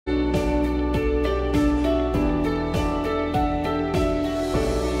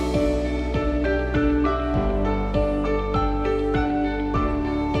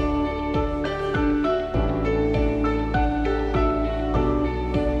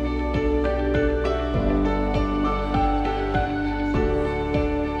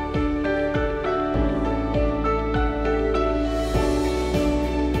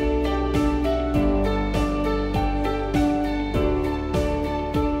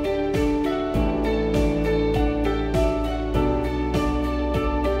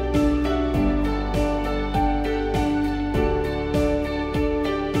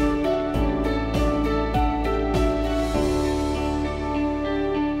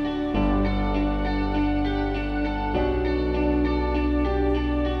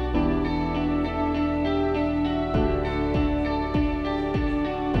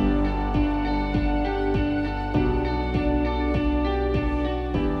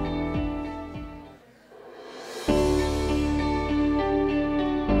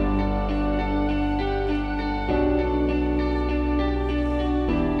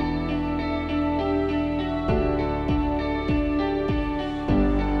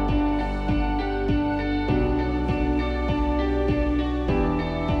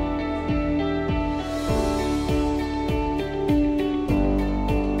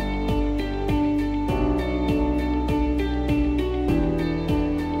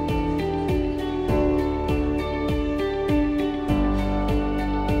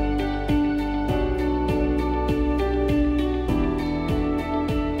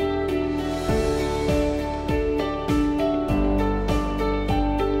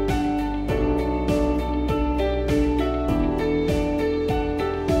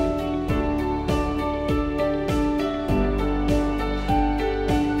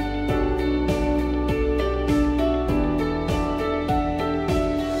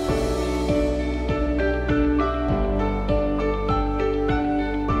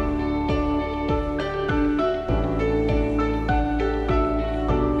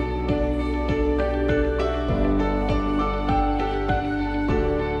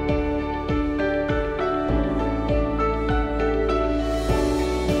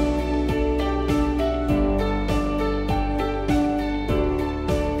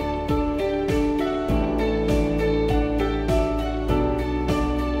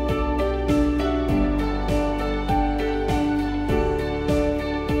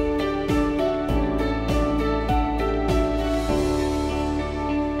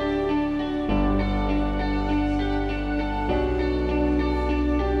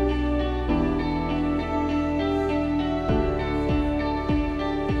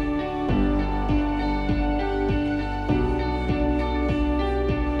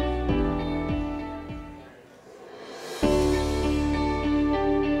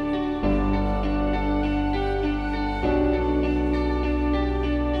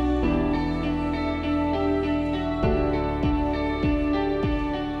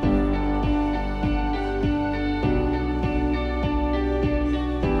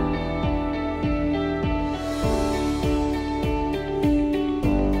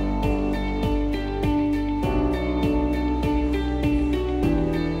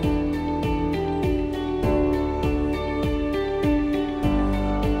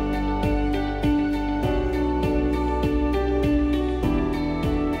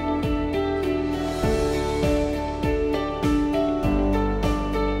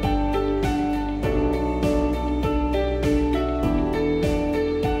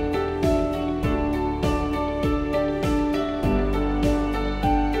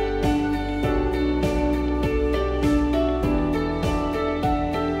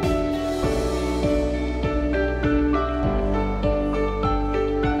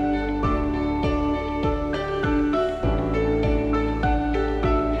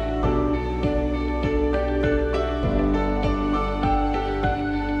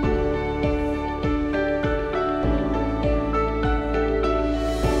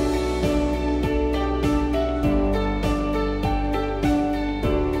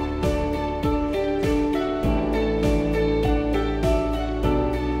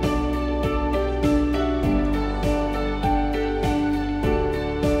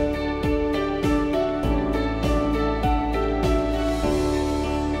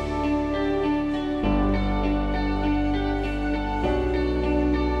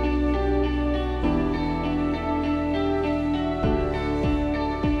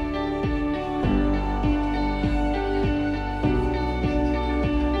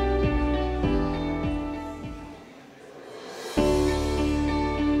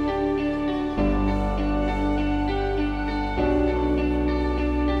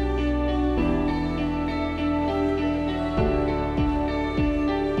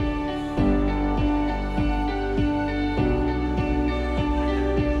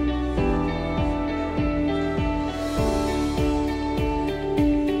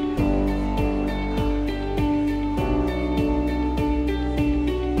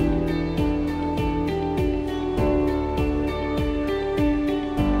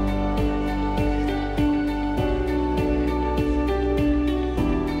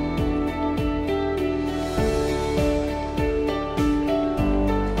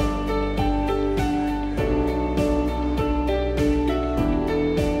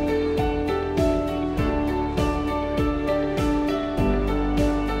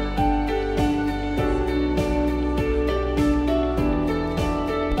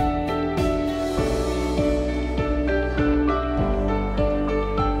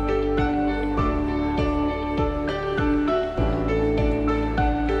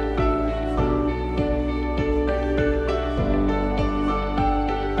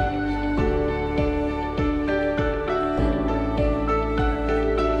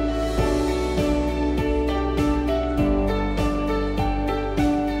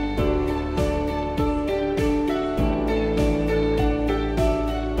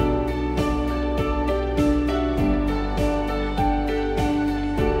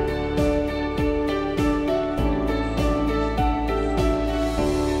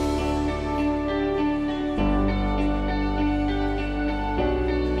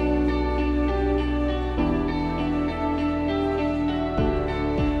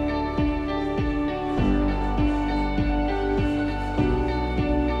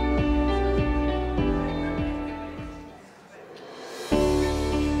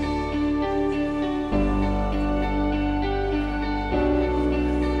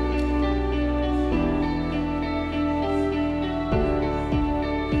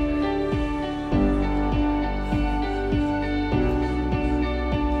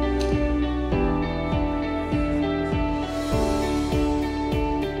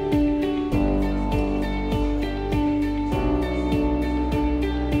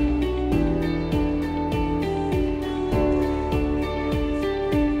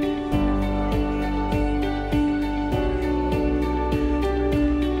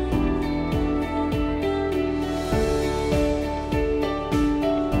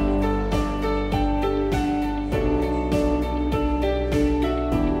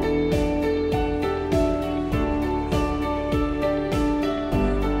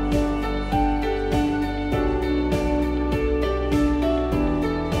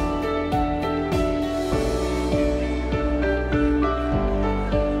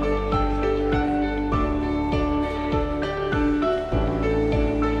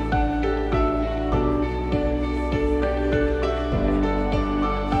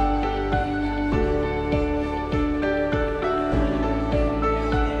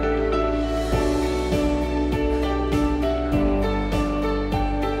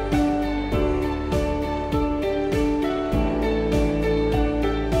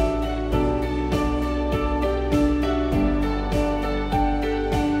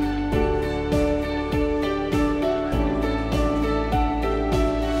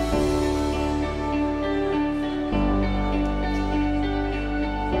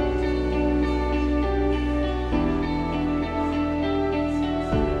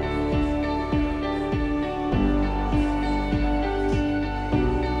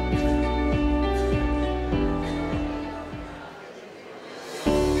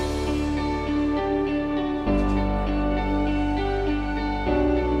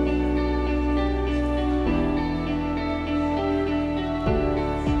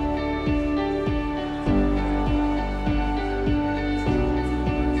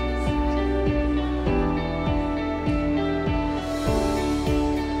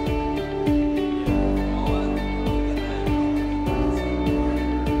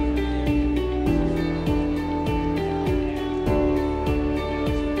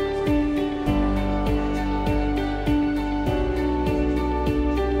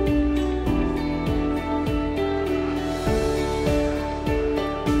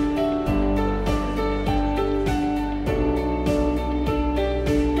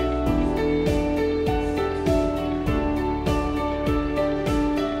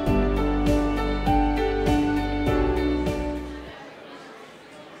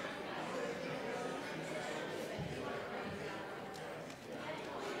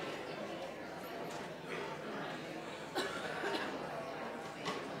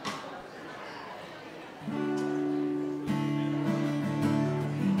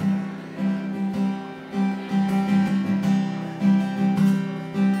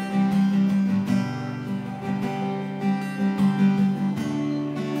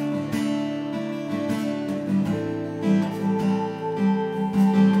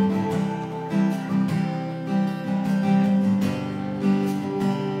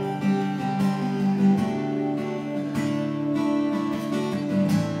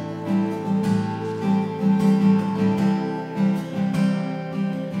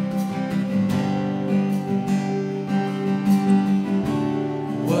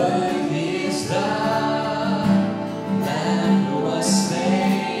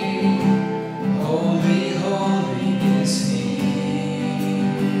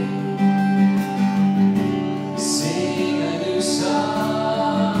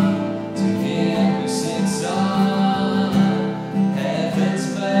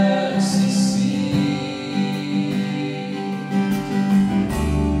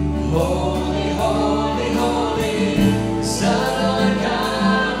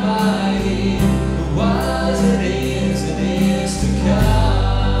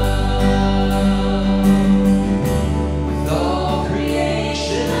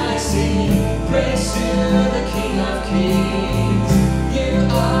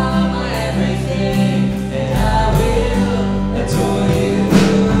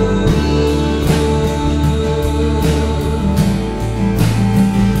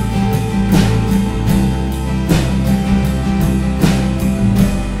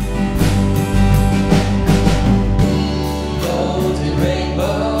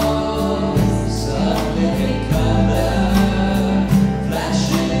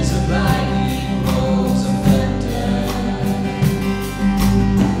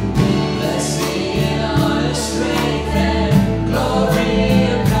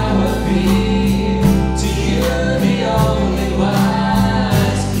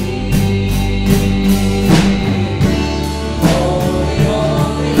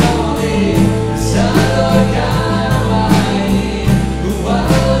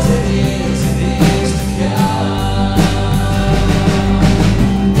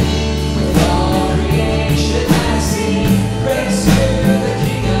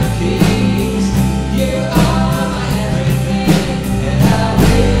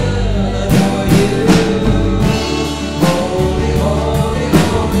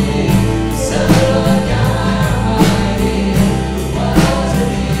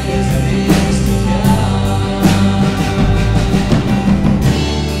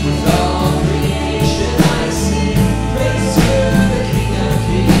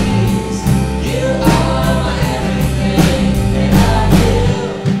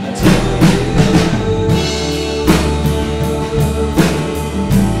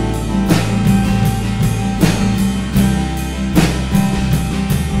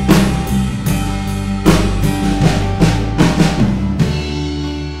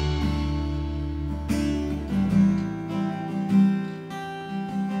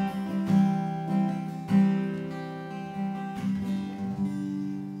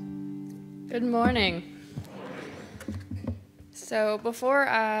Good morning. So before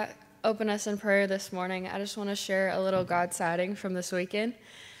I open us in prayer this morning, I just want to share a little God sighting from this weekend.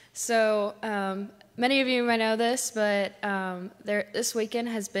 So many of you might know this, but this weekend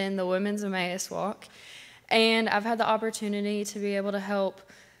has been the Women's Emmaus Walk, and I've had the opportunity to be able to help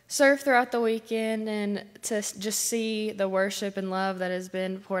serve throughout the weekend and to just see the worship and love that has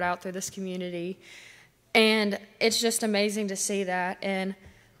been poured out through this community. And it's just amazing to see that. And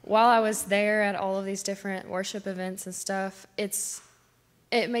while I was there at all of these different worship events and stuff,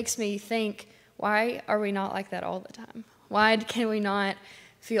 it makes me think, why are we not like that all the time? Why can we not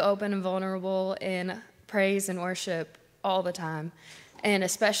feel open and vulnerable in praise and worship all the time, and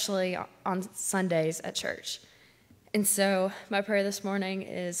especially on Sundays at church? And so my prayer this morning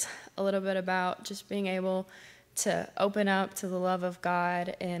is a little bit about just being able to open up to the love of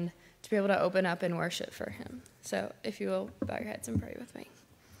God and to be able to open up in worship for Him. So if you will, bow your heads and pray with me.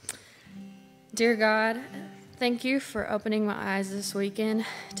 Dear God, thank you for opening my eyes this weekend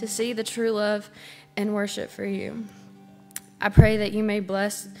to see the true love and worship for you. I pray that you may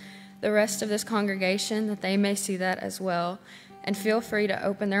bless the rest of this congregation, that they may see that as well, and feel free to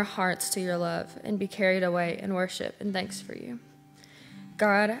open their hearts to your love and be carried away in worship and thanks for you.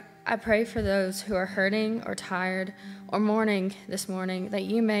 God, I pray for those who are hurting or tired or mourning this morning, that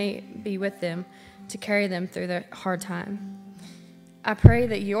you may be with them to carry them through their hard time. I pray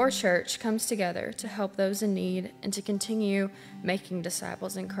that your church comes together to help those in need and to continue making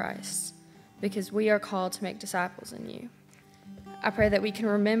disciples in Christ, because we are called to make disciples in you. I pray that we can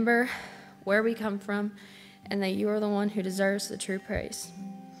remember where we come from and that you are the one who deserves the true praise.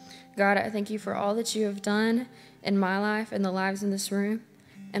 God, I thank you for all that you have done in my life and the lives in this room,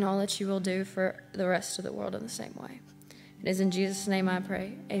 and all that you will do for the rest of the world in the same way. It is in Jesus' name I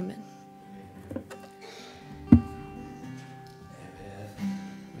pray. Amen.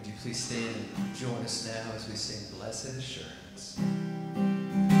 Would you please stand and join us now as we sing Blessed Assurance.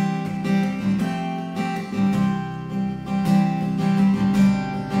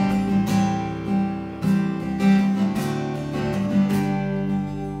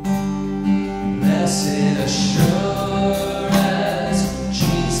 Blessed assurance,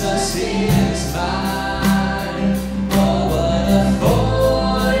 Jesus is mine. Oh, what a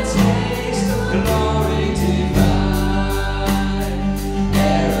foretaste of glory divine,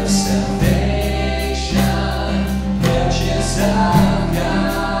 heir of salvation, purchase of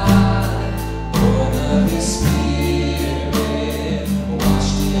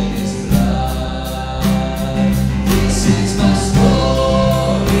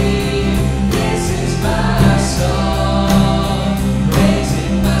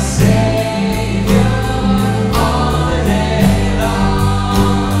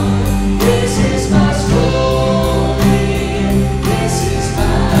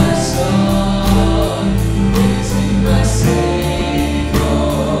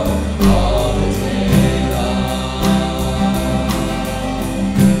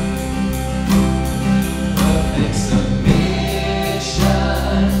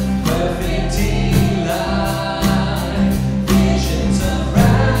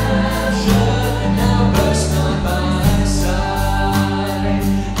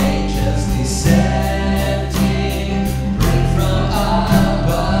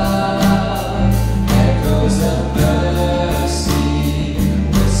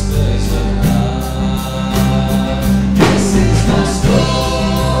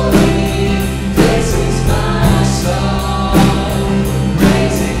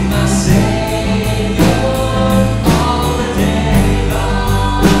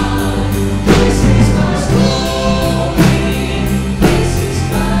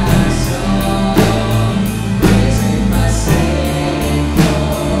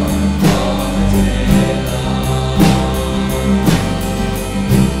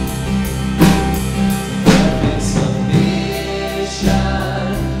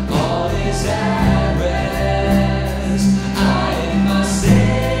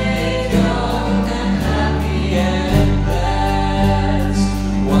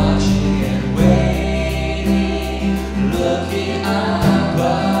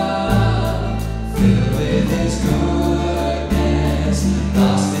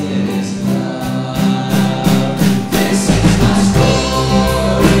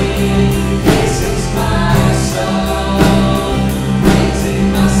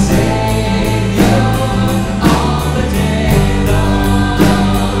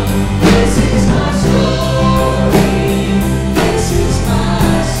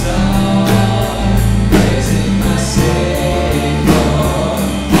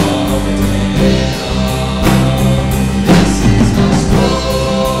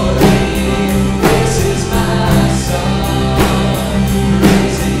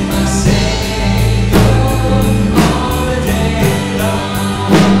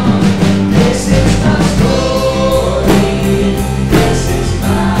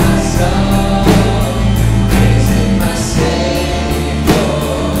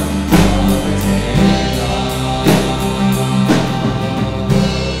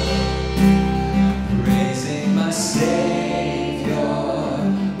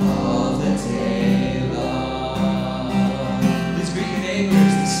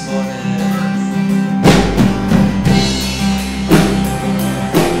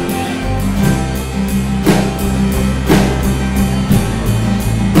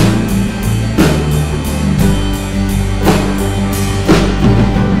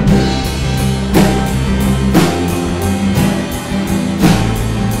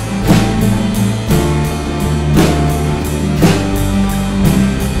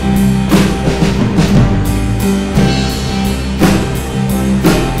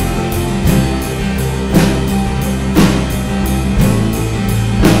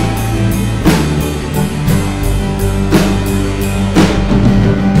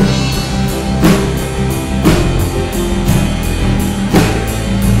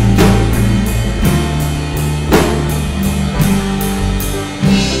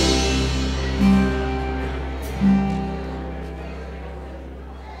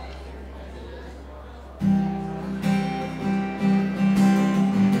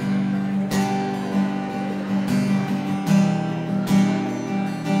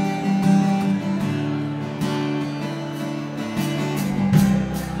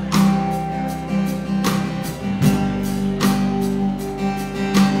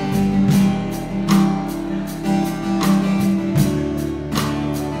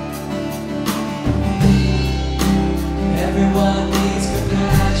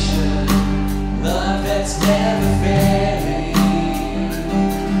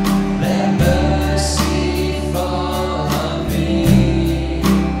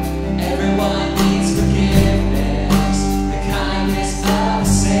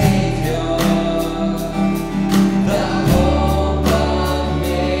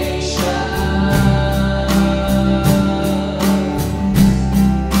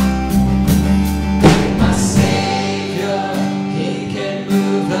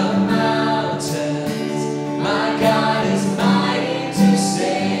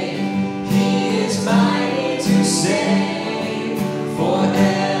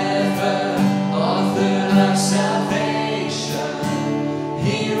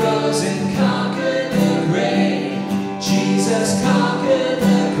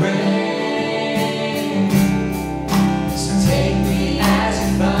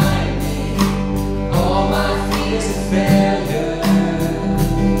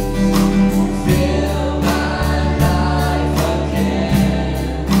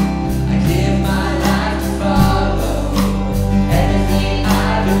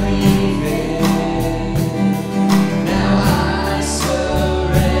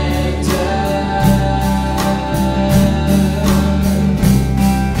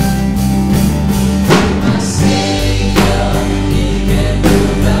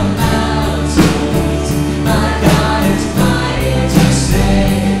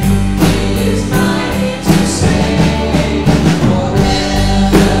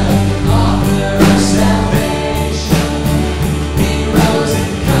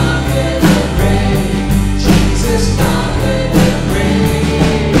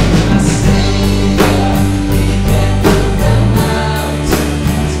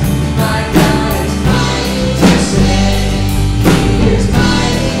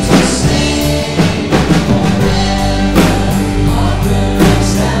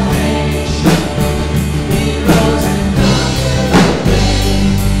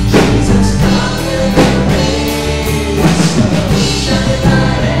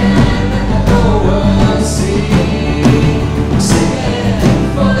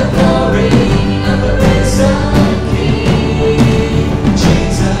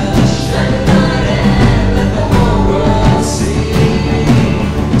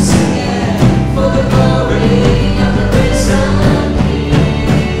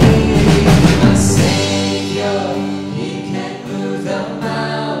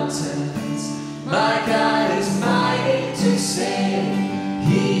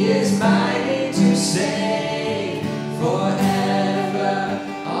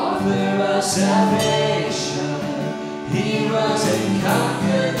salvation. He rose and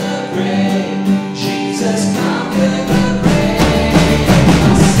conquered the grave. Jesus conquered the grave.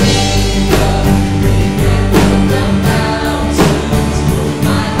 My Savior, living in the mountains.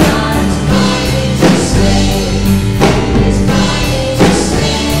 My God is mighty to save. He is mighty to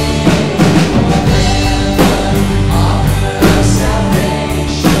save. Forever author of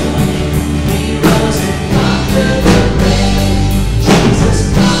salvation. He rose and conquered the grave. Jesus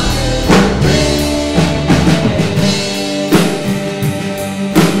conquered the grave.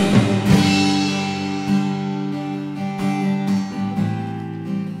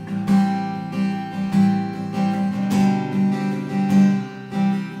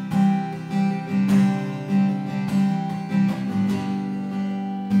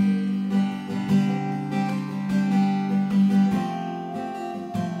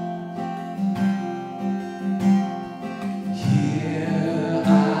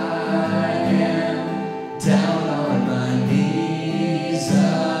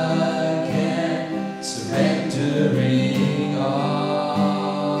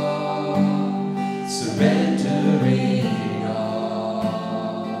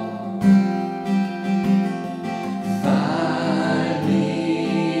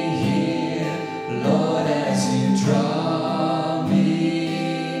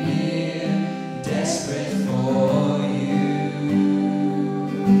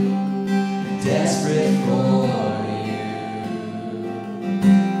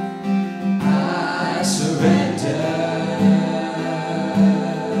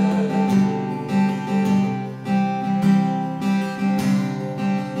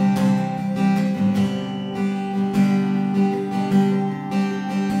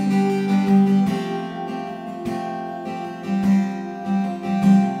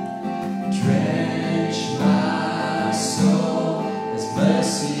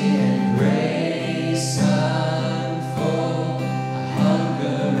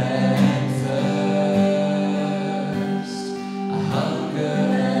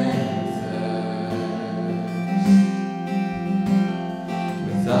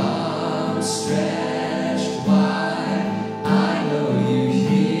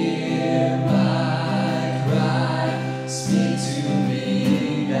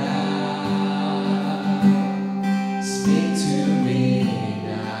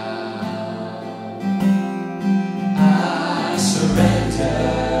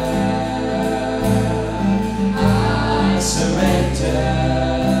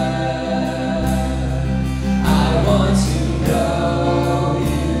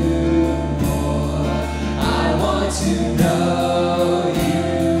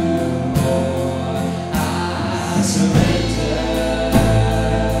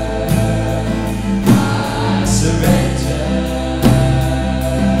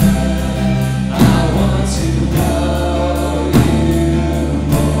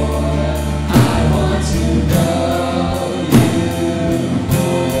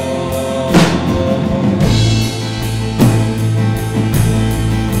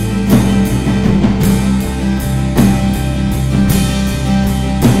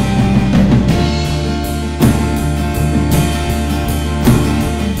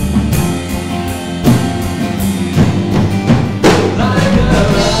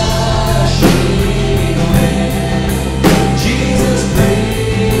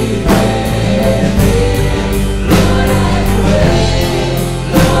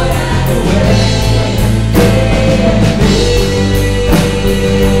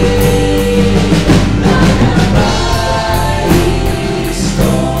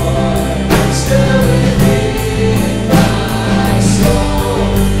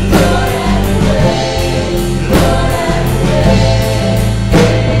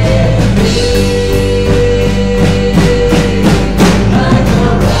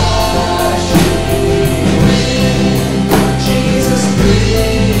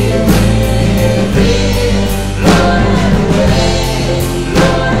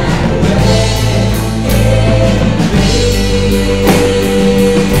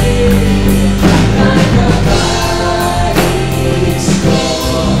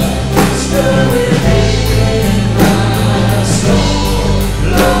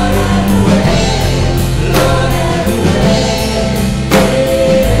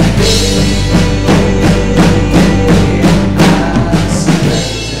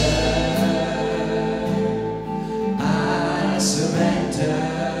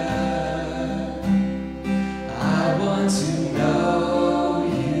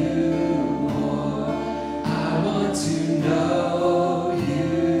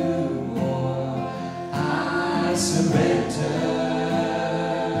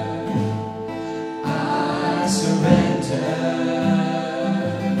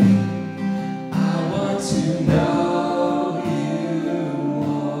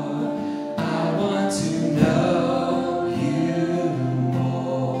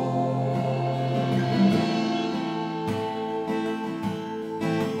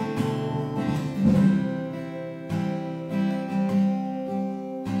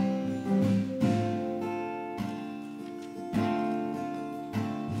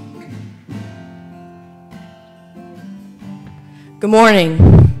 Good morning.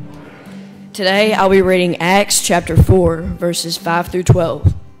 Today I'll be reading Acts chapter 4, verses 5 through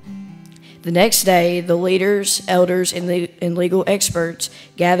 12. The next day, the leaders, elders, and legal experts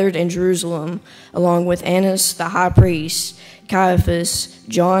gathered in Jerusalem, along with Annas the high priest, Caiaphas,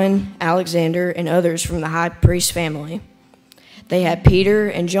 John, Alexander, and others from the high priest family. They had Peter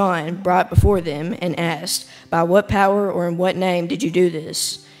and John brought before them and asked, "By what power or in what name did you do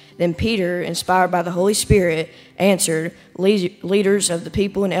this?" Then Peter, inspired by the Holy Spirit, answered, "Leaders of the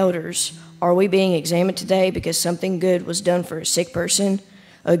people and elders, are we being examined today because something good was done for a sick person,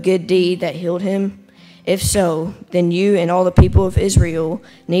 a good deed that healed him? If so, then you and all the people of Israel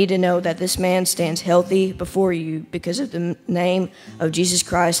need to know that this man stands healthy before you because of the name of Jesus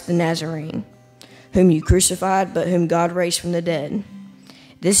Christ the Nazarene, whom you crucified, but whom God raised from the dead.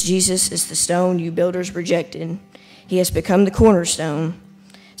 This Jesus is the stone you builders rejected. He has become the cornerstone.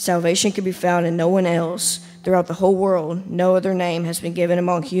 Salvation can be found in no one else. Throughout the whole world, no other name has been given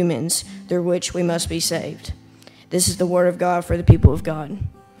among humans through which we must be saved." This is the word of God for the people of God.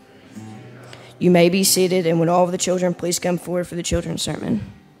 You may be seated, and would all of the children please come forward for the children's sermon.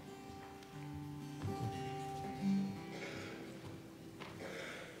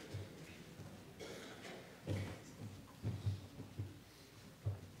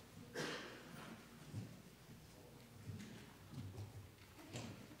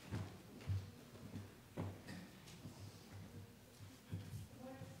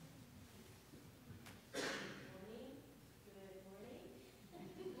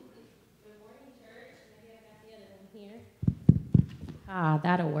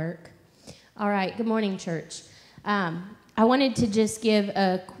 That'll work. All right, good morning, church. I wanted to just give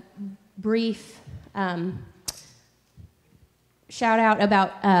a brief shout out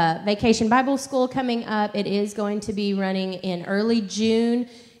about Vacation Bible School coming up. It is going to be running in early June,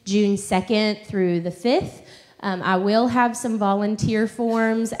 June 2nd through the 5th. I will have some volunteer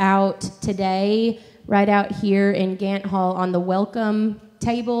forms out today, right out here in Gant Hall on the welcome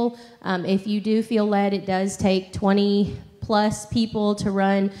table. If you do feel led, it does take 20 plus people to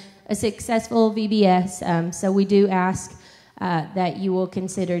run a successful VBS. So we do ask that you will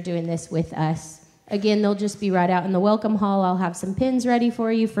consider doing this with us. Again, they'll just be right out in the welcome hall. I'll have some pins ready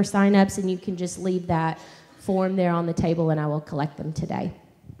for you for sign-ups, and you can just leave that form there on the table, and I will collect them today.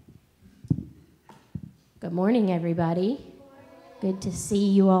 Good morning, everybody. Good to see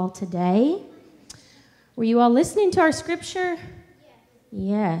you all today. Were you all listening to our scripture?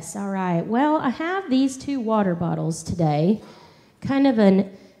 Yes, all right. Well, I have these 2 water bottles today. Kind of a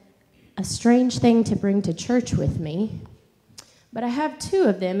strange thing to bring to church with me. But I have 2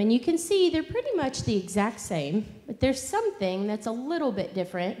 of them, and you can see they're pretty much the exact same, but there's something that's a little bit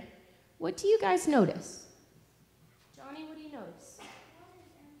different. What do you guys notice? Johnny, what do you notice?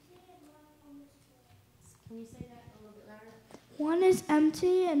 Can you say that a little bit louder? One is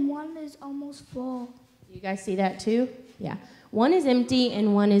empty and one is almost full. You guys see that too? Yeah. One is empty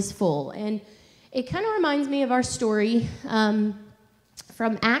and one is full. And it kind of reminds me of our story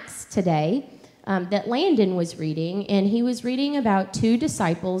from Acts today that Landon was reading. And he was reading about 2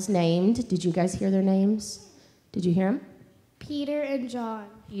 disciples named, did you guys hear their names? Did you hear them? Peter and John.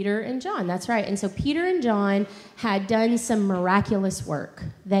 Peter and John, that's right. And so Peter and John had done some miraculous work.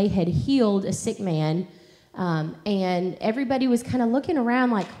 They had healed a sick man. And everybody was kind of looking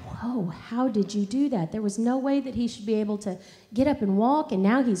around like, whoa, how did you do that? There was no way that he should be able to get up and walk, and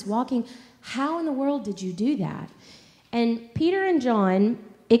now he's walking. How in the world did you do that? And Peter and John,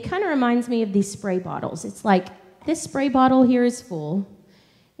 it kind of reminds me of these spray bottles. It's like this spray bottle here is full,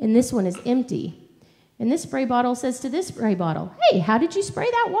 and this one is empty. And this spray bottle says to this spray bottle, "Hey, how did you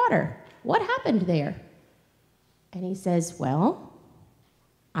spray that water? What happened there?" And he says, "Well,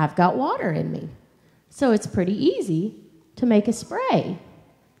 I've got water in me. So it's pretty easy to make a spray.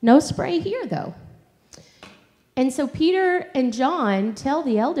 No spray here, though." And so Peter and John tell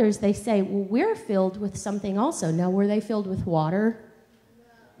the elders, they say, "Well, we're filled with something also." Now, were they filled with water?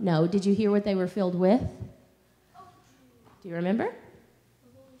 No. Did you hear what they were filled with? Do you remember?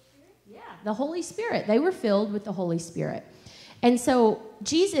 The Holy Spirit? Yeah, the Holy Spirit. They were filled with the Holy Spirit. And so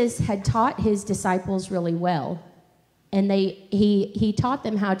Jesus had taught his disciples really well. And he taught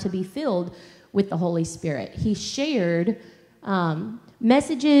them how to be filled with the Holy Spirit. He shared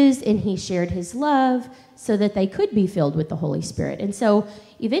messages, and he shared his love so that they could be filled with the Holy Spirit. And so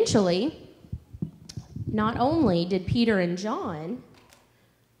eventually, not only did Peter and John,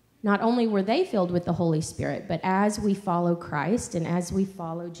 not only were they filled with the Holy Spirit, but as we follow Christ and as we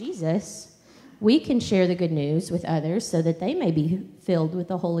follow Jesus, we can share the good news with others so that they may be filled with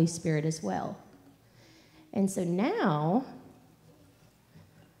the Holy Spirit as well. And so now,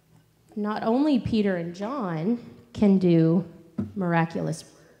 not only Peter and John can do miraculous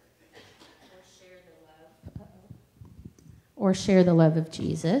or share the love of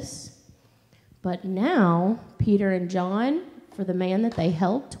Jesus. But now, Peter and John, for the man that they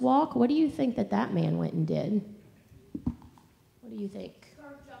helped walk, what do you think that man went and did? What do you think?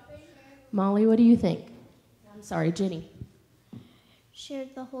 Molly, what do you think? I'm sorry, Jenny.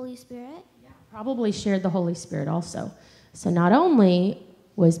 Shared the Holy Spirit. Probably shared the Holy Spirit also. So not only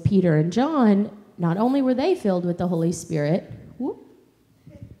was Peter and John, not only were they filled with the Holy Spirit,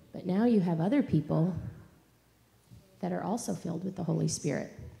 but now you have other people that are also filled with the Holy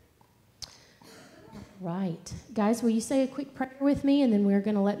Spirit. Right. Guys, will you say a quick prayer with me, and then we're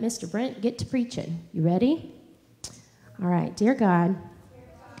going to let Mr. Brent get to preaching. You ready? All right. Dear God,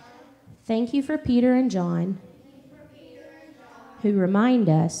 thank you for Peter and John, who remind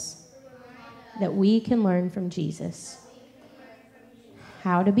us that we can learn from Jesus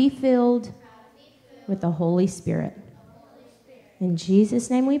how to be filled with the Holy Spirit. In Jesus'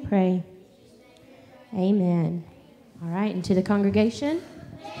 name we pray. Amen. All right. And to the congregation.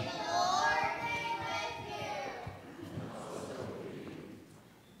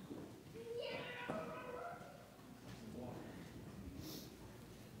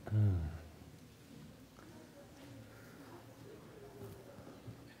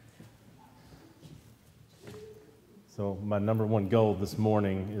 So my number one goal this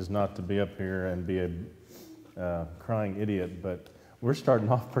morning is not to be up here and be a crying idiot, but we're starting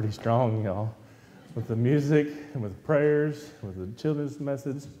off pretty strong, y'all, with the music and with prayers, with the children's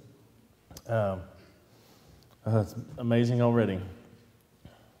message. It's amazing already.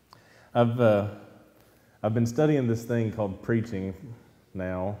 I've been studying this thing called preaching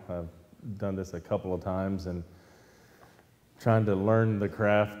now. I've done this a couple of times and trying to learn the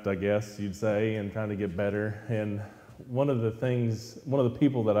craft, I guess you'd say, and trying to get better. And one of the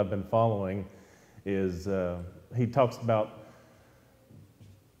people that I've been following is,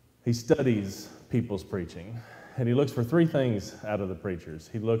 he studies people's preaching, and he looks for three things out of the preachers.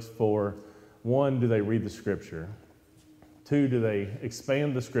 He looks for, one, do they read the scripture? Two, do they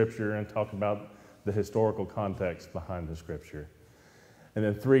expand the scripture and talk about the historical context behind the scripture? And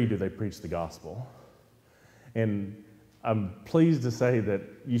then three, do they preach the gospel? And I'm pleased to say that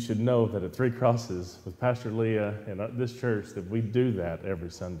you should know that at Three Crosses with Pastor Leah and this church that we do that every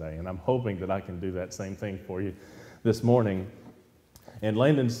Sunday, and I'm hoping that I can do that same thing for you this morning. And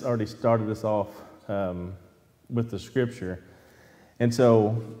Landon's already started us off with the scripture, and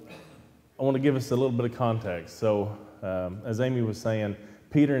so I want to give us a little bit of context. So as Amy was saying,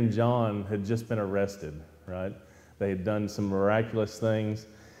 Peter and John had just been arrested, right? They had done some miraculous things,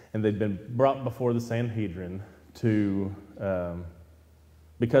 and they'd been brought before the Sanhedrin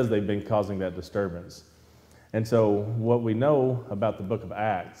because they've been causing that disturbance. And so what we know about the book of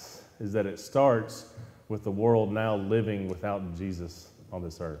Acts is that it starts with the world now living without Jesus on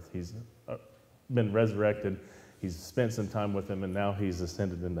this earth. He's been resurrected, he's spent some time with him, and now he's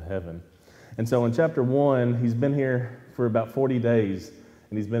ascended into heaven. And so in chapter 1, he's been here for about 40 days,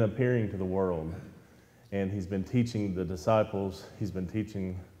 and he's been appearing to the world. And he's been teaching the disciples, he's been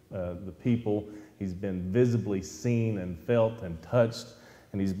teaching the people. He's been visibly seen and felt and touched,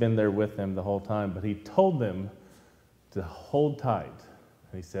 and he's been there with them the whole time. But he told them to hold tight.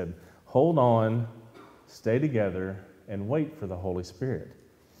 And he said, hold on, stay together, and wait for the Holy Spirit.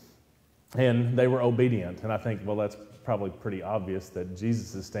 And they were obedient. And I think, well, that's probably pretty obvious that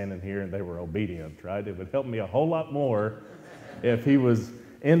Jesus is standing here and they were obedient, right? It would help me a whole lot more if he was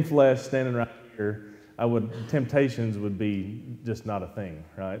in flesh standing right here. Temptations would be just not a thing,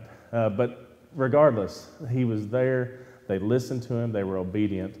 right? But regardless, he was there. They listened to him. They were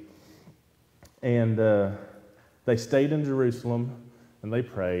obedient. And they stayed in Jerusalem and they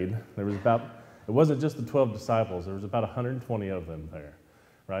prayed. It wasn't just the 12 disciples. There was about 120 of them there,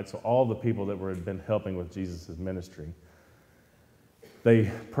 right? So all the people that had been helping with Jesus' ministry. They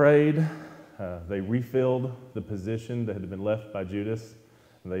prayed. They refilled the position that had been left by Judas.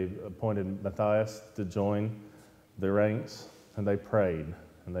 And they appointed Matthias to join the ranks, and they prayed,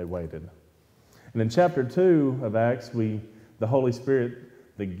 and they waited. And in chapter 2 of Acts, the Holy Spirit,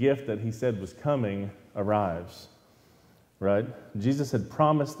 the gift that he said was coming, arrives, right? Jesus had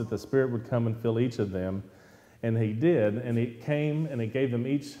promised that the Spirit would come and fill each of them, and he did, and it came, and it gave them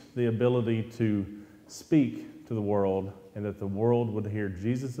each the ability to speak to the world, and that the world would hear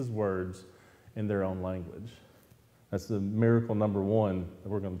Jesus' words in their own language. That's the miracle number 1 that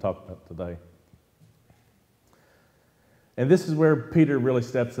we're going to talk about today. And this is where Peter really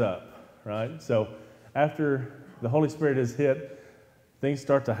steps up, right? So after the Holy Spirit is hit, things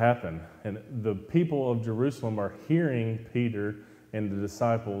start to happen. And the people of Jerusalem are hearing Peter and the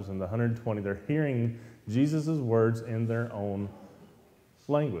disciples and the 120, they're hearing Jesus' words in their own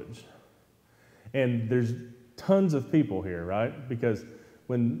language. And there's tons of people here, right? Because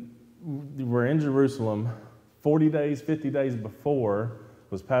when we're in Jerusalem, 40 days, 50 days before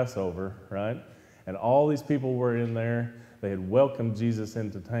was Passover, right? And all these people were in there. They had welcomed Jesus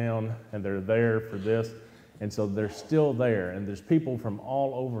into town, and they're there for this. And so they're still there. And there's people from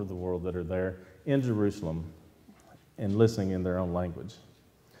all over the world that are there in Jerusalem and listening in their own language.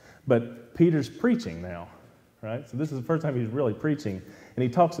 But Peter's preaching now, right? So this is the first time he's really preaching. And he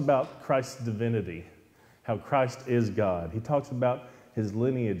talks about Christ's divinity, how Christ is God. He talks about his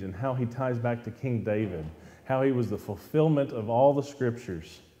lineage and how he ties back to King David, how he was the fulfillment of all the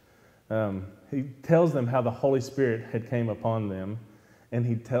scriptures. He tells them how the Holy Spirit had came upon them, and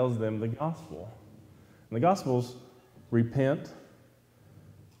he tells them the gospel. And the gospel's repent,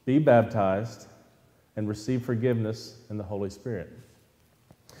 be baptized, and receive forgiveness in the Holy Spirit.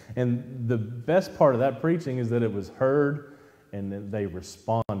 And the best part of that preaching is that it was heard and that they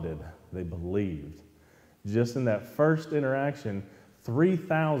responded, they believed. Just in that first interaction,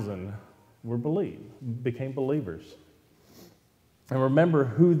 3,000 became believers. And remember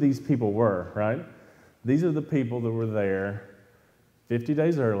who these people were, right? These are the people that were there 50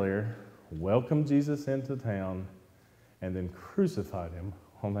 days earlier, welcomed Jesus into town, and then crucified him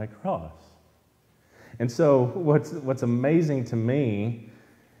on that cross. And so what's amazing to me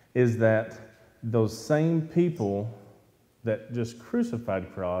is that those same people that just crucified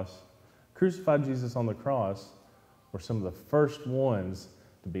Jesus on the cross, were some of the first ones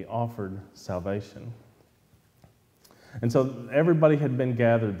to be offered salvation. And so everybody had been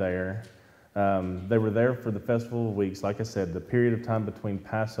gathered there. They were there for the Festival of Weeks, like I said, the period of time between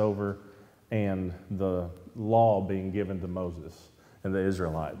Passover and the law being given to Moses and the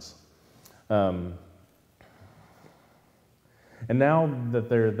Israelites. And now that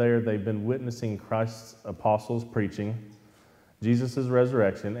they're there, they've been witnessing Christ's apostles preaching Jesus'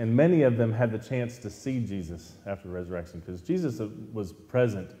 resurrection, and many of them had the chance to see Jesus after the resurrection, because Jesus was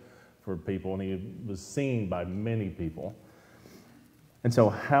present for people, and he was seen by many people. And so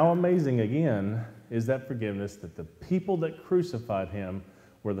how amazing, again, is that forgiveness that the people that crucified him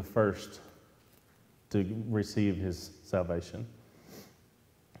were the first to receive his salvation.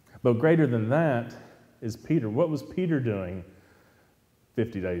 But greater than that is Peter. What was Peter doing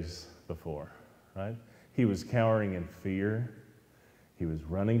 50 days before, right? He was cowering in fear. He was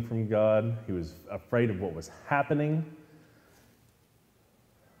running from God. He was afraid of what was happening.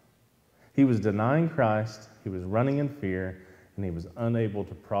 He was denying Christ. He was running in fear, and he was unable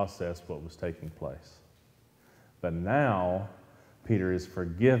to process what was taking place. But now, Peter is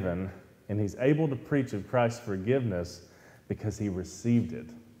forgiven, and he's able to preach of Christ's forgiveness because he received it.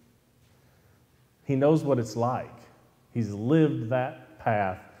 He knows what it's like. He's lived that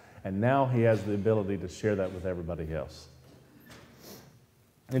path, and now he has the ability to share that with everybody else.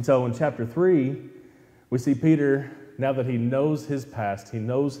 And so in chapter 3, we see Peter, now that he knows his past, he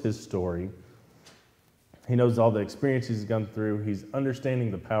knows his story, he knows all the experiences he's gone through, he's understanding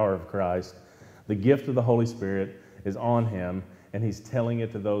the power of Christ, the gift of the Holy Spirit is on him, and he's telling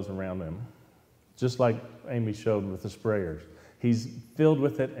it to those around him. Just like Amy showed with the sprayers. He's filled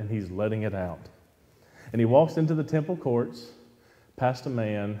with it, and he's letting it out. And he walks into the temple courts, past a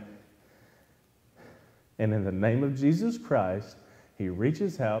man, and in the name of Jesus Christ, he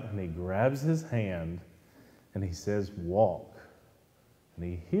reaches out and he grabs his hand and he says, walk. And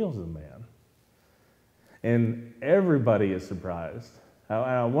he heals the man. And everybody is surprised.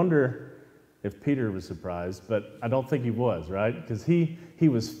 I wonder if Peter was surprised, but I don't think he was, right? Because he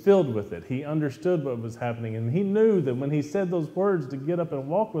was filled with it. He understood what was happening, and he knew that when he said those words to get up and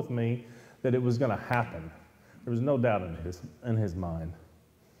walk with me, that it was going to happen. There was no doubt in his mind.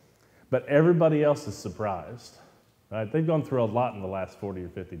 But everybody else is surprised. Right? They've gone through a lot in the last 40 or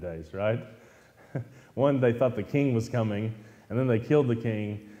 50 days, right? One, they thought the king was coming, and then they killed the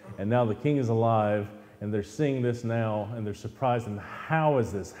king, and now the king is alive, and they're seeing this now, and they're surprised, and how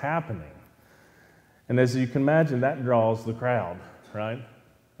is this happening? And as you can imagine, that draws the crowd, right?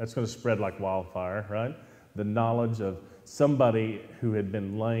 That's going to spread like wildfire, right? The knowledge of somebody who had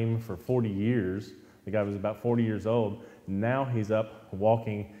been lame for 40 years, the guy was about 40 years old, now he's up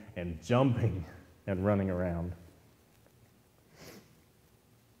walking and jumping and running around.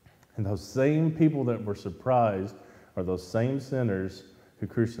 And those same people that were surprised are those same sinners who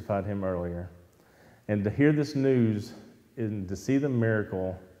crucified him earlier. And to hear this news and to see the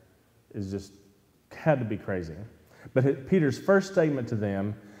miracle is just had to be crazy. But Peter's first statement to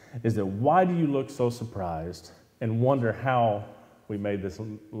them is that, why do you look so surprised and wonder how we made this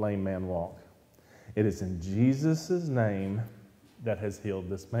lame man walk? It is in Jesus' name that has healed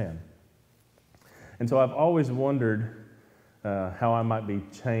this man. And so I've always wondered how I might be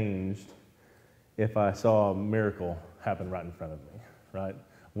changed if I saw a miracle happen right in front of me, right?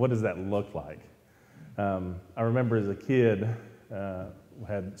 What does that look like? I remember as a kid,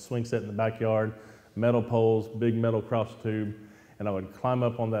 had swing set in the backyard, metal poles, big metal cross tube, and I would climb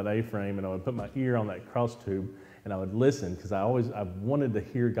up on that A-frame and I would put my ear on that cross tube and I would listen because I wanted to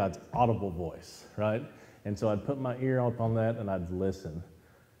hear God's audible voice, right? And so I'd put my ear up on that and I'd listen.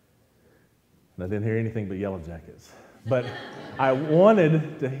 And I didn't hear anything but Yellow Jackets. But I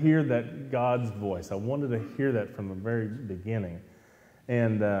wanted to hear that God's voice. I wanted to hear that from the very beginning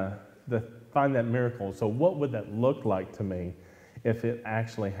and to find that miracle. So what would that look like to me if it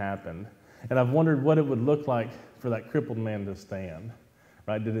actually happened? And I've wondered what it would look like for that crippled man to stand,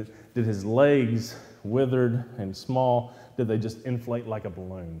 right? Did his legs, withered and small, did they just inflate like a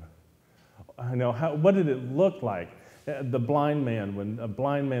balloon? What did it look like? The blind man, when a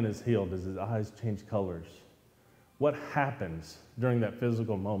blind man is healed, does his eyes change colors? What happens during that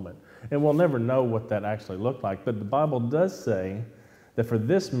physical moment? And we'll never know what that actually looked like, but the Bible does say that for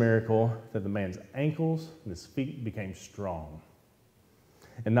this miracle, that the man's ankles and his feet became strong.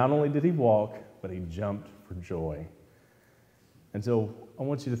 And not only did he walk, but he jumped for joy. And so I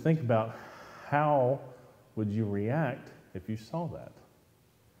want you to think about how would you react if you saw that?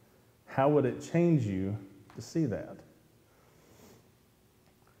 How would it change you to see that?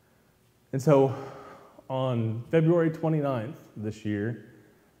 And so on February 29th this year,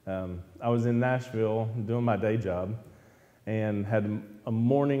 I was in Nashville doing my day job and had a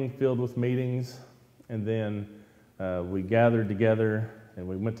morning filled with meetings, and then we gathered together and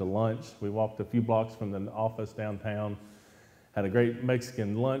we went to lunch. We walked a few blocks from the office downtown, had a great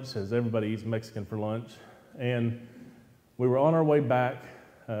Mexican lunch, as everybody eats Mexican for lunch, and we were on our way back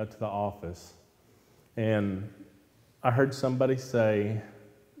to the office, and I heard somebody say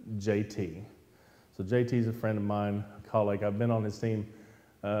JT. So JT is a friend of mine, a colleague. I've been on his team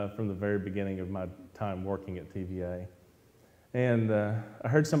from the very beginning of my time working at TVA. And I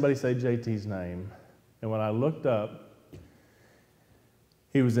heard somebody say JT's name. And when I looked up,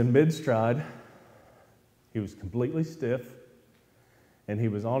 he was in mid-stride. He was completely stiff. And he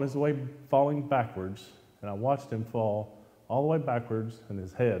was on his way falling backwards. And I watched him fall all the way backwards and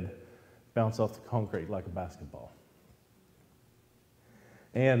his head bounce off the concrete like a basketball.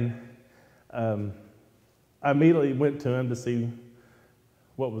 And I immediately went to him to see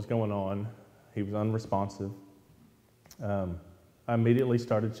what was going on. He was unresponsive. I immediately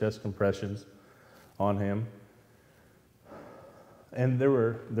started chest compressions on him. And there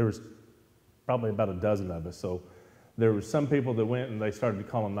was probably about a dozen of us. So there were some people that went and they started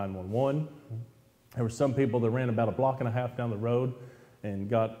calling 911. There were some people that ran about a block and a half down the road and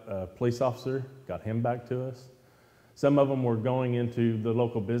got a police officer, got him back to us. Some of them were going into the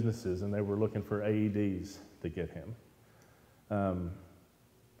local businesses and they were looking for AEDs to get him.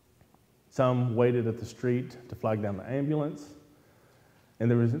 Some waited at the street to flag down the ambulance. And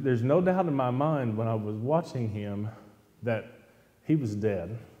there's no doubt in my mind when I was watching him that he was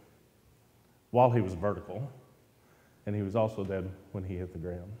dead while he was vertical, and he was also dead when he hit the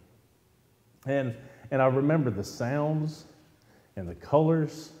ground. And I remember the sounds and the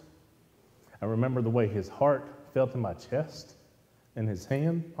colors. I remember the way his heart felt in my chest and his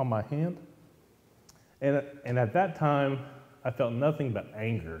hand on my hand. And at that time, I felt nothing but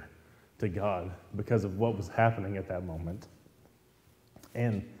anger to God because of what was happening at that moment.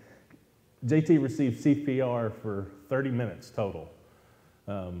 And JT received CPR for 30 minutes total.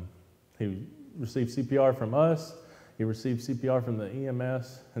 He received CPR from us, he received CPR from the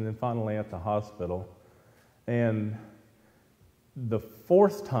EMS, and then finally at the hospital. And the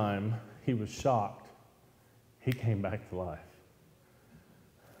fourth time he was shocked, he came back to life.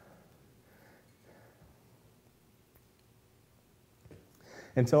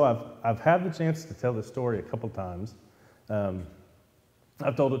 And so I've had the chance to tell this story a couple times.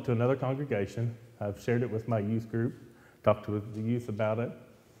 I've told it to another congregation. I've shared it with my youth group, talked to the youth about it.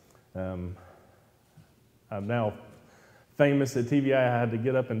 I'm now famous at TVA. I had to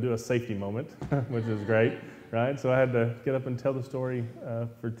get up and do a safety moment, which is great, right? So I had to get up and tell the story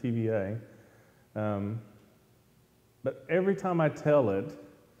for TVA. But every time I tell it,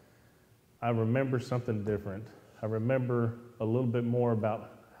 I remember something different. I remember a little bit more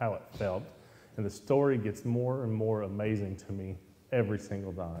about how it felt. And the story gets more and more amazing to me every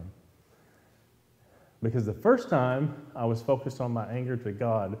single time. Because the first time I was focused on my anger to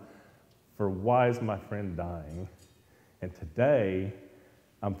God for why is my friend dying? And today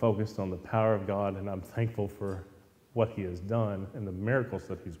I'm focused on the power of God, and I'm thankful for what he has done and the miracles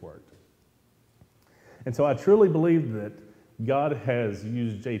that he's worked. And so I truly believe that God has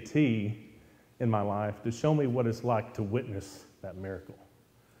used JT in my life to show me what it's like to witness that miracle,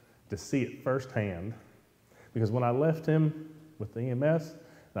 to see it firsthand. Because when I left him with the EMS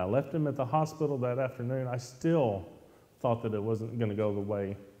and I left him at the hospital that afternoon, I still thought that it wasn't going to go the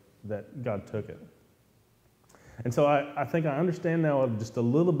way that God took it. And so I think I understand now just a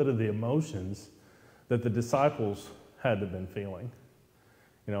little bit of the emotions that the disciples had to have been feeling.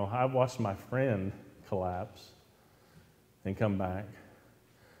 You know, I watched my friend collapse and come back.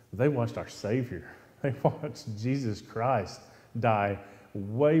 They watched our Savior. They watched Jesus Christ die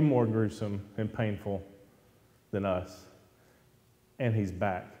way more gruesome and painful than us. And he's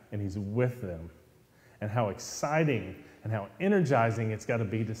back, and he's with them. And how exciting and how energizing it's got to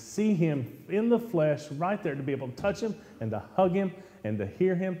be to see him in the flesh right there, to be able to touch him and to hug him and to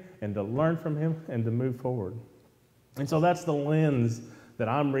hear him and to learn from him and to move forward. And so that's the lens that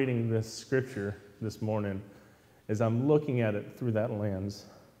I'm reading this scripture this morning, is I'm looking at it through that lens.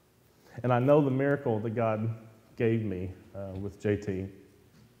 And I know the miracle that God gave me with JT.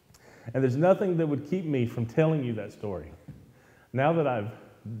 And there's nothing that would keep me from telling you that story. Now that I've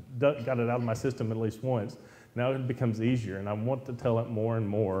got it out of my system at least once, now it becomes easier, and I want to tell it more and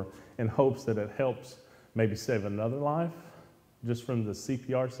more in hopes that it helps maybe save another life just from the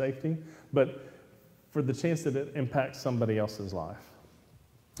CPR safety, but for the chance that it impacts somebody else's life.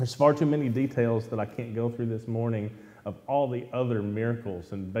 There's far too many details that I can't go through this morning of all the other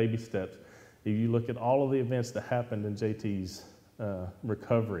miracles and baby steps. If you look at all of the events that happened in JT's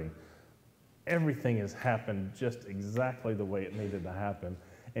recovery, everything has happened just exactly the way it needed to happen.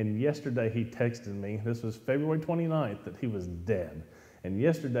 And yesterday he texted me, this was February 29th, that he was dead. And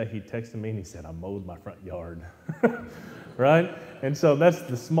yesterday he texted me and he said, I mowed my front yard. Right? And so that's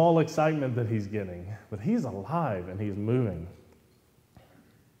the small excitement that he's getting. But he's alive and he's moving.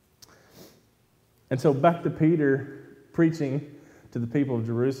 And so back to Peter preaching to the people of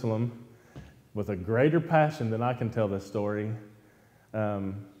Jerusalem with a greater passion than I can tell this story.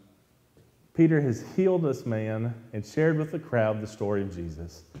 Peter has healed this man and shared with the crowd the story of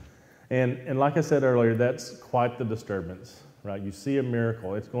Jesus. And like I said earlier, that's quite the disturbance, right? You see a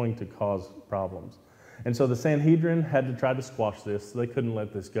miracle, it's going to cause problems. And so the Sanhedrin had to try to squash this. They couldn't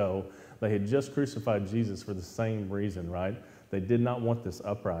let this go. They had just crucified Jesus for the same reason, right? They did not want this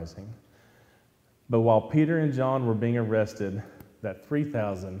uprising. But while Peter and John were being arrested, that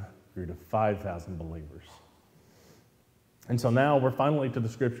 3,000 grew to 5,000 believers. And so now we're finally to the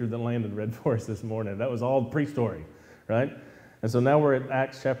scripture that Landon read for us this morning. That was all pre-story, right? And so now we're at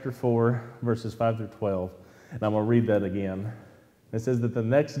Acts chapter 4, verses 5 through 12. And I'm going to read that again. It says that the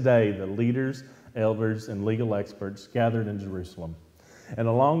next day, the leaders, elders, and legal experts gathered in Jerusalem. And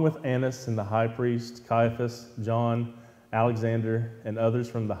along with Annas and the high priest, Caiaphas, John, Alexander, and others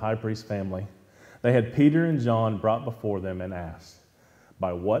from the high priest family, they had Peter and John brought before them and asked,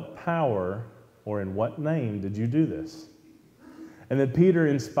 by what power or in what name did you do this? And then Peter,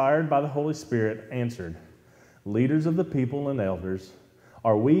 inspired by the Holy Spirit, answered, leaders of the people and elders,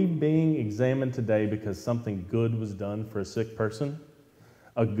 are we being examined today because something good was done for a sick person?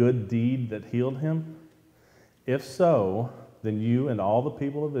 A good deed that healed him? If so, then you and all the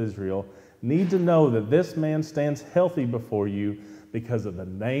people of Israel need to know that this man stands healthy before you because of the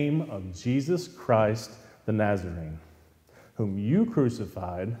name of Jesus Christ the Nazarene, whom you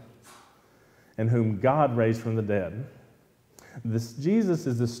crucified and whom God raised from the dead. This Jesus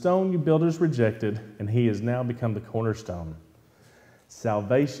is the stone you builders rejected, and he has now become the cornerstone.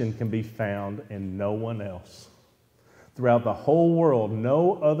 Salvation can be found in no one else. Throughout the whole world,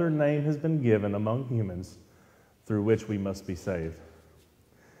 no other name has been given among humans through which we must be saved.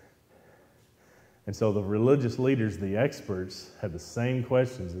 And so the religious leaders, the experts, had the same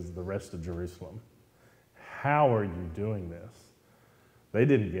questions as the rest of Jerusalem. How are you doing this? They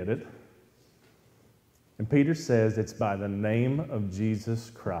didn't get it. And Peter says it's by the name of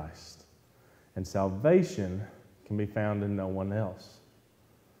Jesus Christ. And salvation can be found in no one else.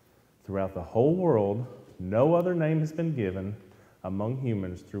 Throughout the whole world, no other name has been given among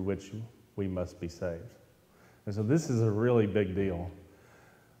humans through which we must be saved. And so this is a really big deal.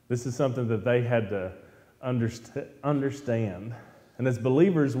 This is something that they had to understand. And as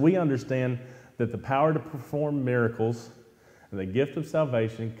believers, we understand that the power to perform miracles and the gift of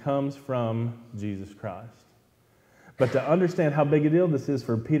salvation comes from Jesus Christ. But to understand how big a deal this is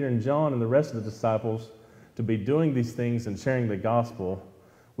for Peter and John and the rest of the disciples to be doing these things and sharing the gospel,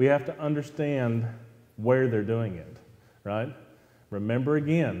 we have to understand where they're doing it, right? Remember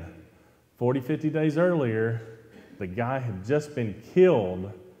again, 40, 50 days earlier, the guy had just been killed.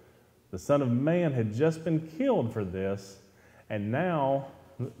 The Son of Man had just been killed for this, and now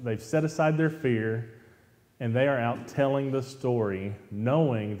they've set aside their fear And they are out telling the story,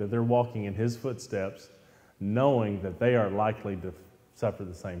 knowing that they're walking in his footsteps, knowing that they are likely to suffer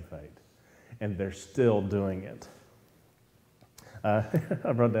the same fate. And they're still doing it.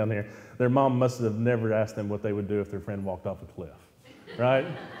 I wrote down here, their mom must have never asked them what they would do if their friend walked off a cliff, right?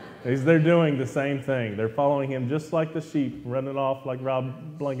 Because they're doing the same thing. They're following him just like the sheep running off, like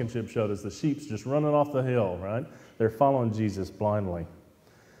Rob Blankenship showed us. The sheep's just running off the hill, right? They're following Jesus blindly.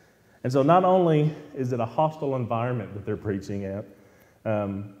 And so not only is it a hostile environment that they're preaching at,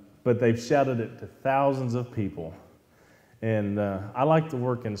 but they've shouted it to thousands of people. And I like to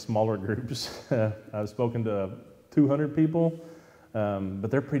work in smaller groups. I've spoken to 200 people,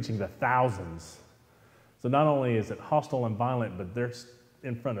 but they're preaching to thousands. So not only is it hostile and violent, but they're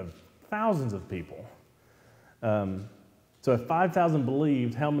in front of thousands of people. So if 5,000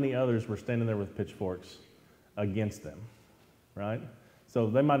 believed, how many others were standing there with pitchforks against them, right? So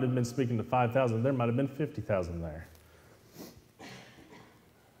they might have been speaking to 5,000. There might have been 50,000 there.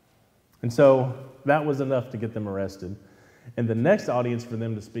 And so that was enough to get them arrested. And the next audience for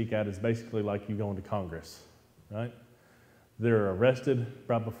them to speak at is basically like you going to Congress, right? They're arrested,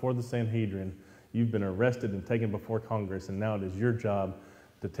 brought before the Sanhedrin. You've been arrested and taken before Congress, and now it is your job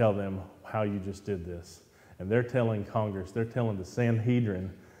to tell them how you just did this. And they're telling Congress, they're telling the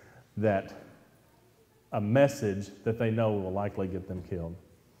Sanhedrin that a message that they know will likely get them killed.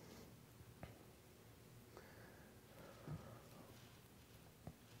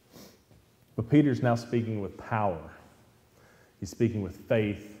 But Peter's now speaking with power. He's speaking with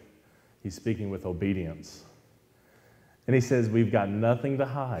faith. He's speaking with obedience. And he says, we've got nothing to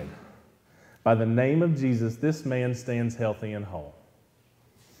hide. By the name of Jesus, this man stands healthy and whole.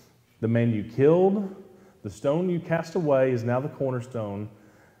 The man you killed, the stone you cast away is now the cornerstone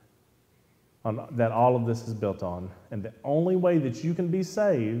that all of this is built on. And the only way that you can be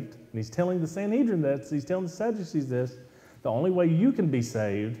saved, and he's telling the Sanhedrin this, he's telling the Sadducees this, the only way you can be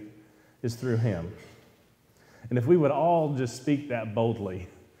saved is through him. And if we would all just speak that boldly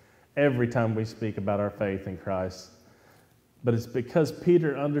every time we speak about our faith in Christ, but it's because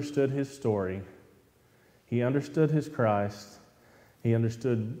Peter understood his story, he understood his Christ, he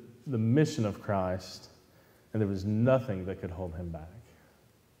understood the mission of Christ, and there was nothing that could hold him back.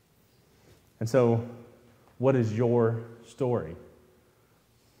 And so, what is your story?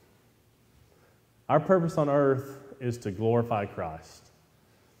 Our purpose on earth is to glorify Christ.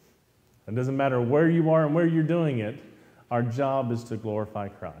 It doesn't matter where you are and where you're doing it, our job is to glorify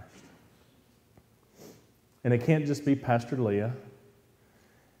Christ. And it can't just be Pastor Leah.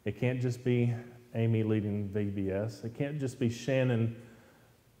 It can't just be Amy leading VBS. It can't just be Shannon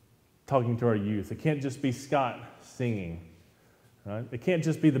talking to our youth. It can't just be Scott singing. Right? It can't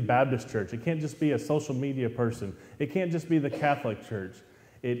just be the Baptist church. It can't just be a social media person. It can't just be the Catholic church.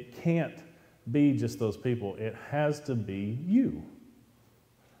 It can't be just those people. It has to be you.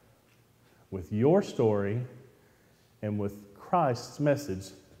 With your story and with Christ's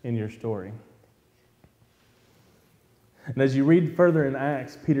message in your story. And as you read further in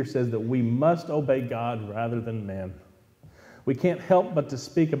Acts, Peter says that we must obey God rather than men. We can't help but to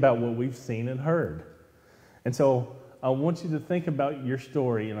speak about what we've seen and heard. And so I want you to think about your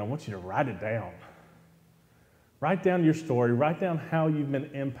story, and I want you to write it down. Write down your story. Write down how you've been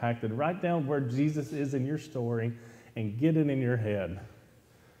impacted. Write down where Jesus is in your story and get it in your head.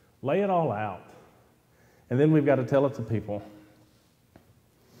 Lay it all out. And then we've got to tell it to people.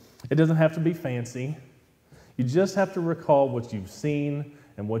 It doesn't have to be fancy. You just have to recall what you've seen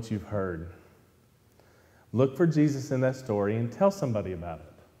and what you've heard. Look for Jesus in that story and tell somebody about it.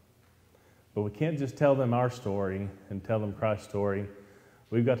 But we can't just tell them our story and tell them Christ's story.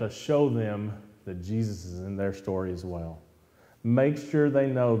 We've got to show them that Jesus is in their story as well. Make sure they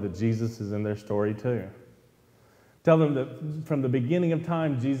know that Jesus is in their story too. Tell them that from the beginning of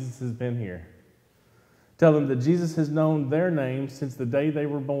time, Jesus has been here. Tell them that Jesus has known their name since the day they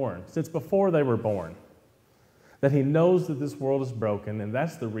were born, since before they were born. That he knows that this world is broken, and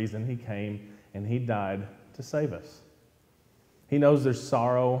that's the reason he came and he died to save us. He knows there's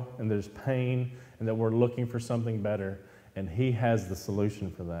sorrow and there's pain and that we're looking for something better, and he has the solution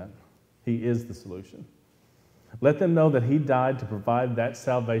for that. He is the solution. Let them know that he died to provide that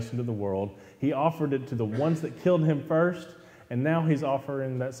salvation to the world. He offered it to the ones that killed him first, and now he's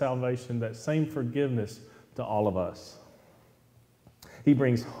offering that salvation, that same forgiveness to all of us. He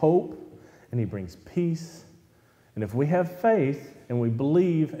brings hope and he brings peace. And if we have faith and we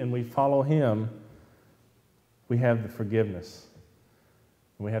believe and we follow him, we have the forgiveness.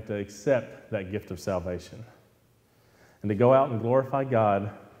 And we have to accept that gift of salvation. And to go out and glorify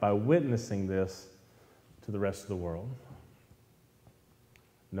God by witnessing this to the rest of the world.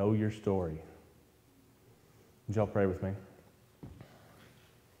 Know your story. Would y'all pray with me?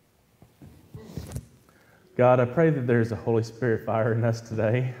 God, I pray that there's a Holy Spirit fire in us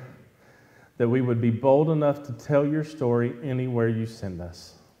today, that we would be bold enough to tell your story anywhere you send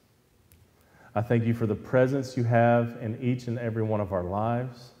us. I thank you for the presence you have in each and every one of our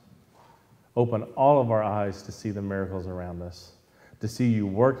lives. Open all of our eyes to see the miracles around us, to see you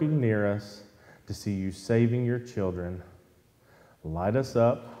working near us, to see you saving your children. Light us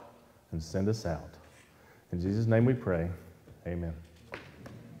up and send us out. In Jesus' name we pray. Amen.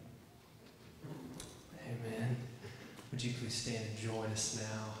 Amen. Would you please stand and join us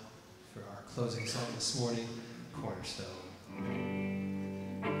now for our closing song this morning, Cornerstone.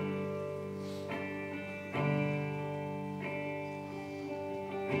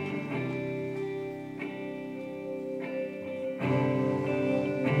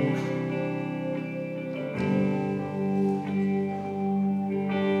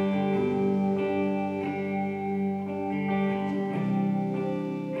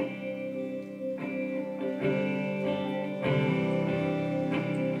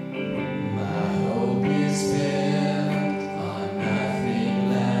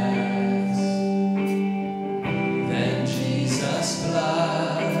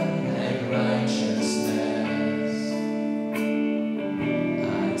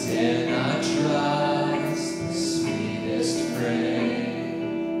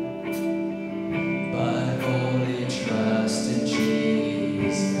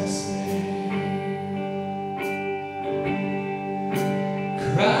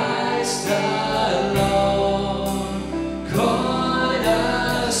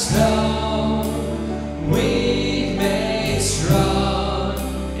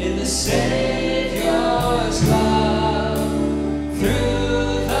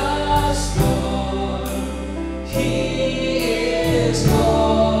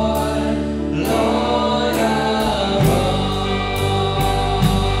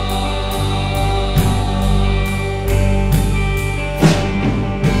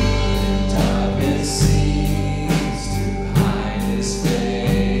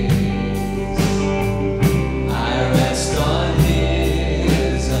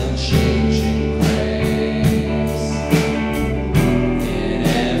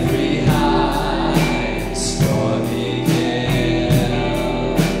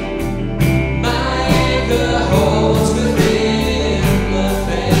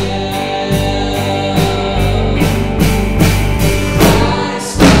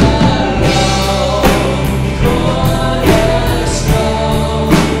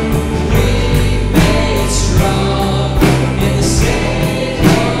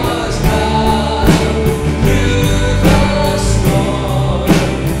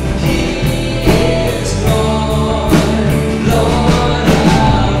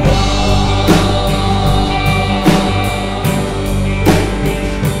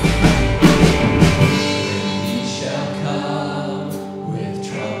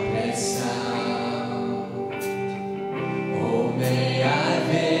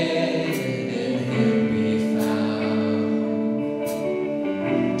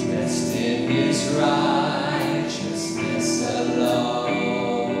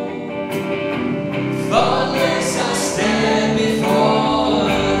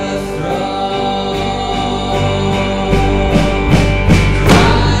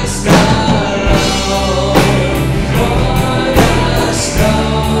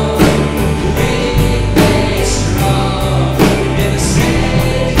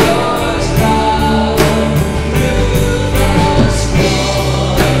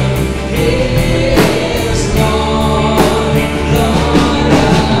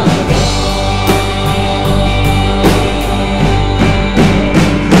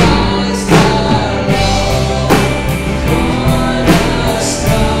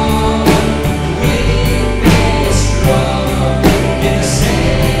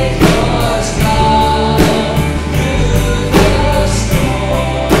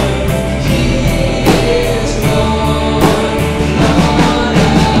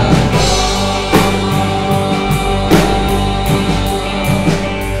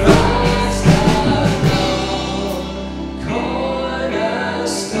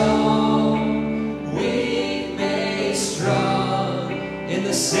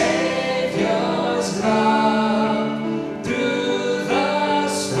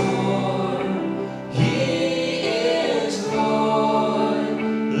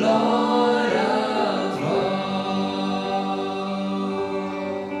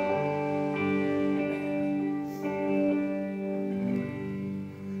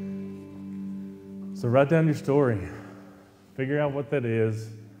 So write down your story. Figure out what that is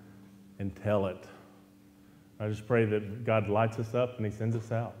and tell it. I just pray that God lights us up and He sends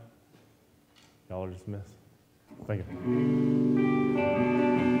us out. Y'all are dismissed. Thank you.